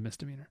prosecution of the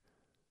misdemeanor.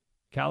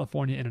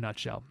 California in a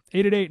nutshell.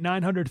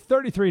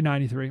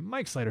 888-900-3393.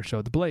 Mike Slater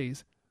Show, The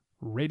Blaze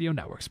Radio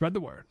Network. Spread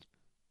the word.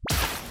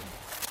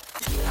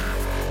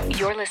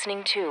 You're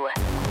listening to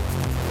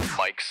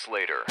Mike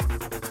Slater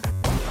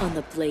on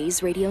the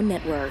Blaze Radio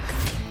Network.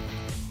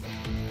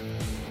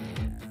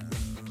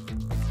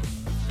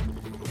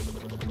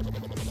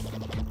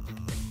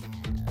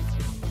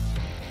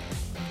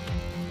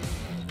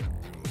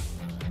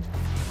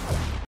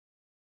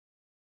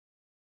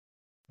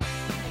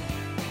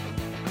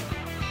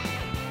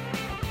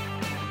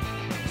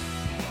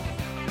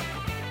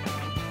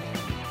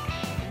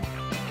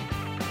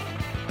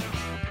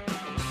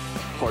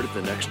 Part of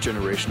the next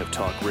generation of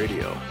talk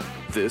radio.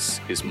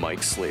 This is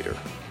Mike Slater.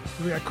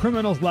 We got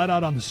criminals let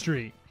out on the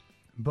street,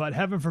 but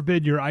heaven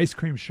forbid your ice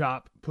cream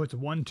shop puts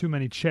one too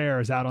many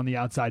chairs out on the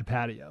outside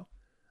patio,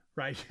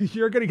 right?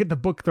 You're going to get the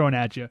book thrown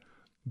at you,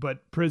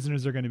 but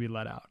prisoners are going to be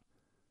let out.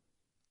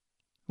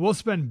 We'll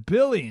spend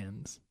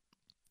billions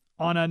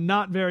on a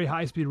not very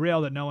high-speed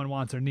rail that no one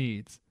wants or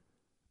needs,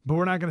 but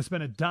we're not going to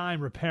spend a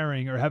dime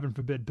repairing or, heaven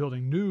forbid,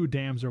 building new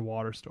dams or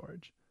water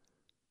storage.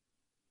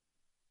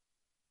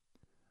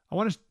 I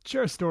want to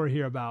share a story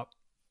here about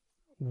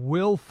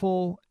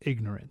willful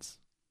ignorance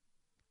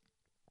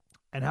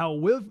and how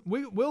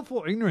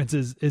willful ignorance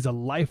is a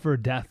life or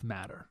death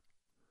matter.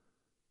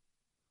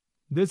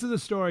 This is a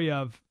story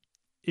of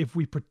if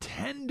we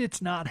pretend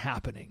it's not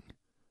happening,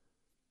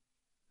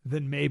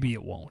 then maybe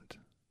it won't.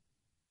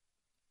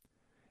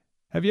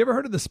 Have you ever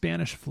heard of the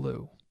Spanish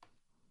flu?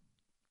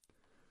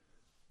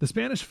 The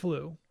Spanish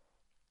flu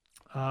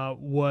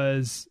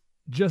was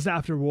just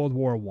after World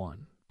War I.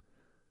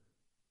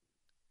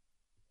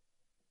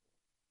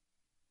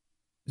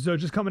 So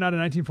just coming out of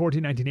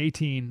 1914,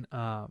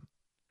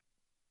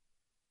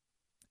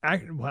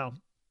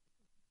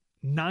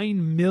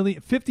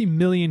 1918, 50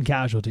 million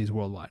casualties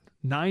worldwide,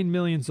 9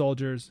 million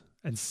soldiers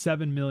and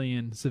 7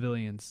 million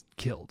civilians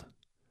killed.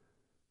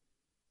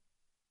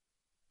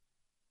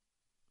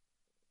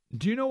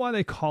 Do you know why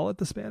they call it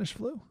the Spanish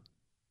flu?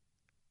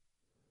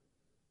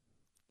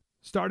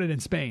 Started in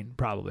Spain,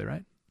 probably,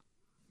 right?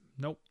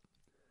 Nope.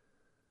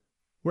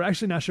 We're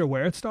actually not sure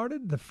where it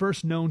started. The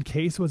first known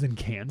case was in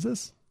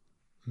Kansas.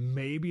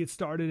 Maybe it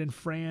started in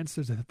France.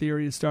 There's a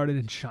theory it started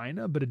in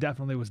China, but it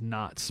definitely was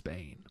not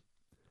Spain.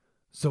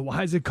 So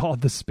why is it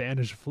called the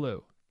Spanish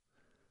flu?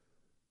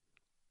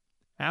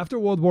 After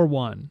World War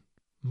I,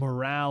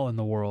 morale in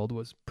the world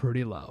was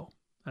pretty low,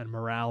 and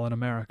morale in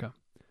America.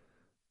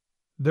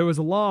 There was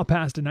a law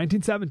passed in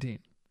 1917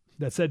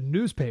 that said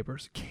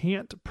newspapers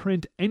can't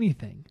print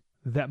anything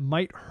that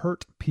might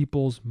hurt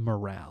people's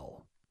morale.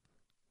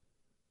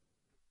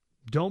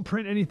 Don't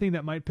print anything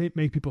that might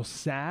make people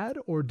sad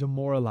or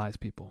demoralize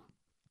people.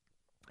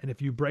 And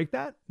if you break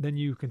that, then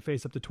you can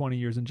face up to 20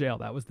 years in jail.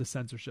 That was the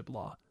censorship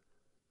law.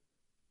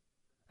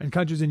 And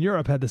countries in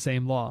Europe had the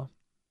same law.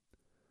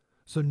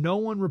 So no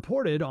one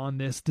reported on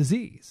this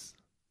disease.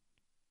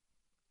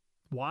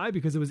 Why?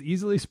 Because it was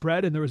easily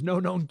spread and there was no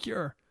known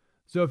cure.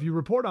 So if you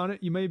report on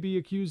it, you may be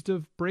accused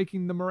of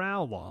breaking the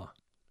morale law.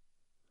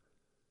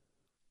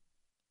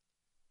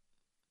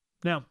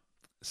 Now,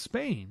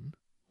 Spain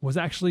was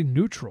actually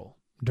neutral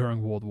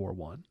during World War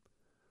I.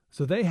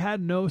 So they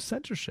had no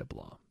censorship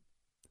law.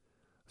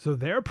 So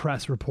their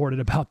press reported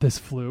about this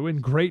flu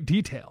in great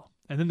detail.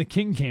 And then the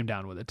king came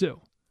down with it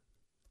too.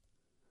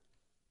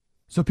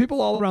 So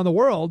people all around the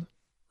world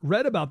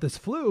read about this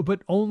flu,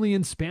 but only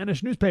in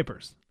Spanish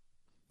newspapers.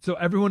 So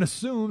everyone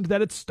assumed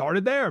that it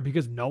started there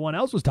because no one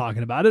else was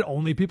talking about it.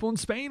 Only people in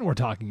Spain were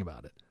talking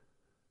about it.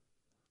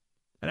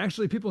 And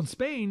actually, people in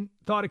Spain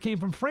thought it came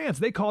from France.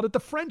 They called it the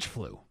French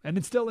flu. And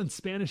it's still in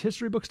Spanish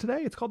history books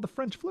today. It's called the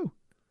French flu.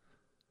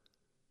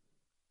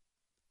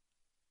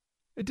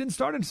 It didn't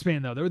start in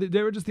Spain, though.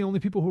 They were just the only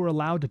people who were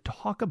allowed to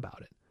talk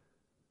about it.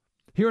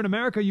 Here in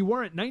America, you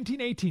weren't.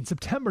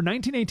 September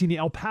 1918, the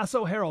El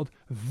Paso Herald,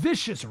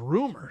 vicious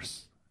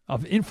rumors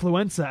of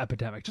influenza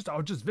epidemic. Just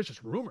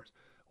vicious rumors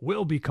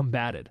will be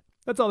combated.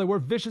 That's all they were,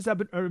 vicious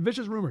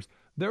rumors.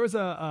 There was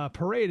a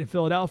parade in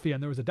Philadelphia,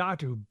 and there was a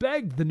doctor who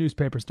begged the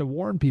newspapers to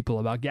warn people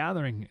about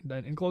gathering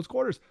in close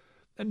quarters,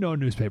 and no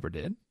newspaper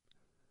did.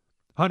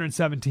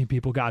 117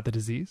 people got the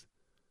disease.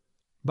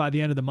 By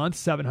the end of the month,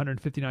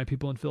 759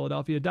 people in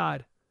Philadelphia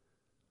died.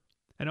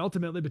 And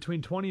ultimately,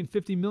 between 20 and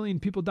 50 million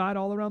people died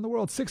all around the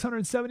world.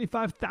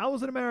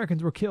 675,000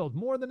 Americans were killed,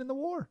 more than in the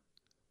war.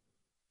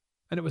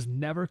 And it was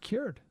never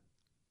cured.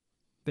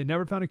 They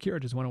never found a cure.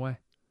 It just went away.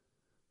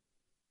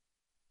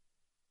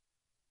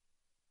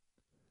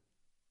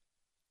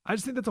 I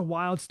just think that's a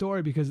wild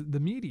story because the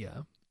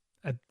media,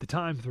 at the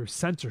time through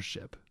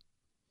censorship,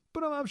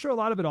 but I'm sure a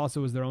lot of it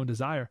also was their own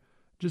desire,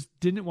 just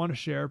didn't want to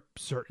share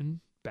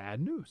certain bad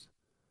news.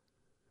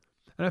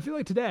 And I feel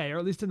like today, or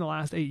at least in the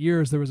last 8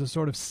 years, there was a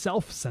sort of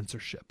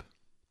self-censorship,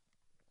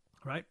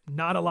 right?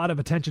 Not a lot of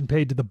attention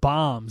paid to the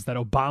bombs that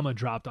Obama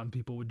dropped on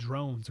people with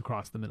drones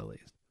across the Middle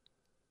East.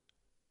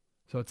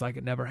 So it's like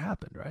it never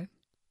happened, right?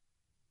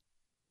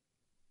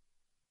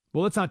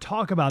 Well, let's not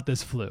talk about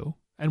this flu,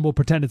 and we'll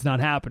pretend it's not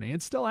happening.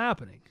 It's still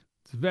happening.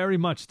 It's very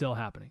much still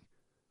happening.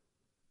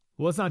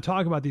 Well, let's not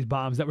talk about these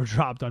bombs that were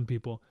dropped on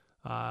people.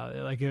 It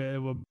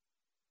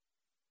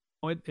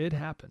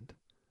happened.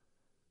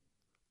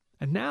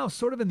 And now,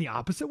 sort of in the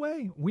opposite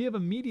way, we have a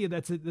media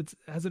that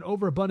has an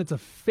overabundance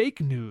of fake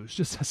news,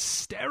 just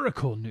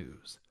hysterical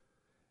news.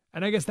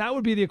 And I guess that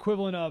would be the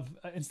equivalent of,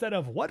 instead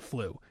of what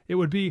flu, it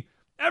would be,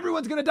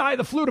 everyone's going to die of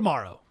the flu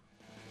tomorrow.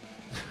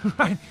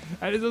 Right?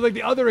 And it's like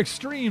the other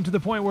extreme to the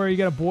point where you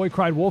get a boy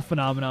cried wolf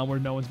phenomenon where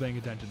no one's paying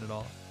attention at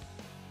all.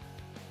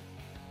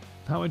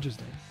 How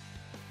interesting.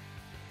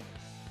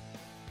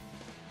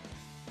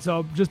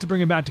 So just to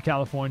bring it back to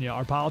California,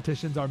 our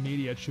politicians, our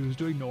media choose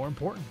to ignore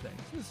important things.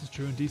 This is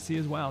true in D.C.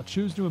 as well.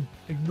 Choose to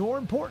ignore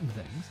important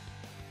things.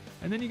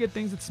 And then you get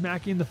things that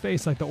smack you in the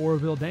face like the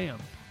Oroville Dam.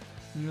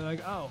 And you're like,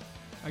 oh,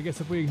 I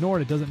guess if we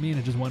ignored it, doesn't mean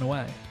it just went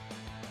away.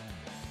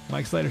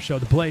 Mike Slater Show,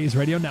 the Blaze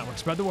Radio Network.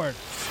 Spread the word.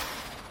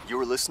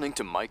 You're listening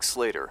to Mike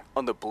Slater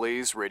on the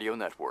Blaze Radio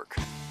Network.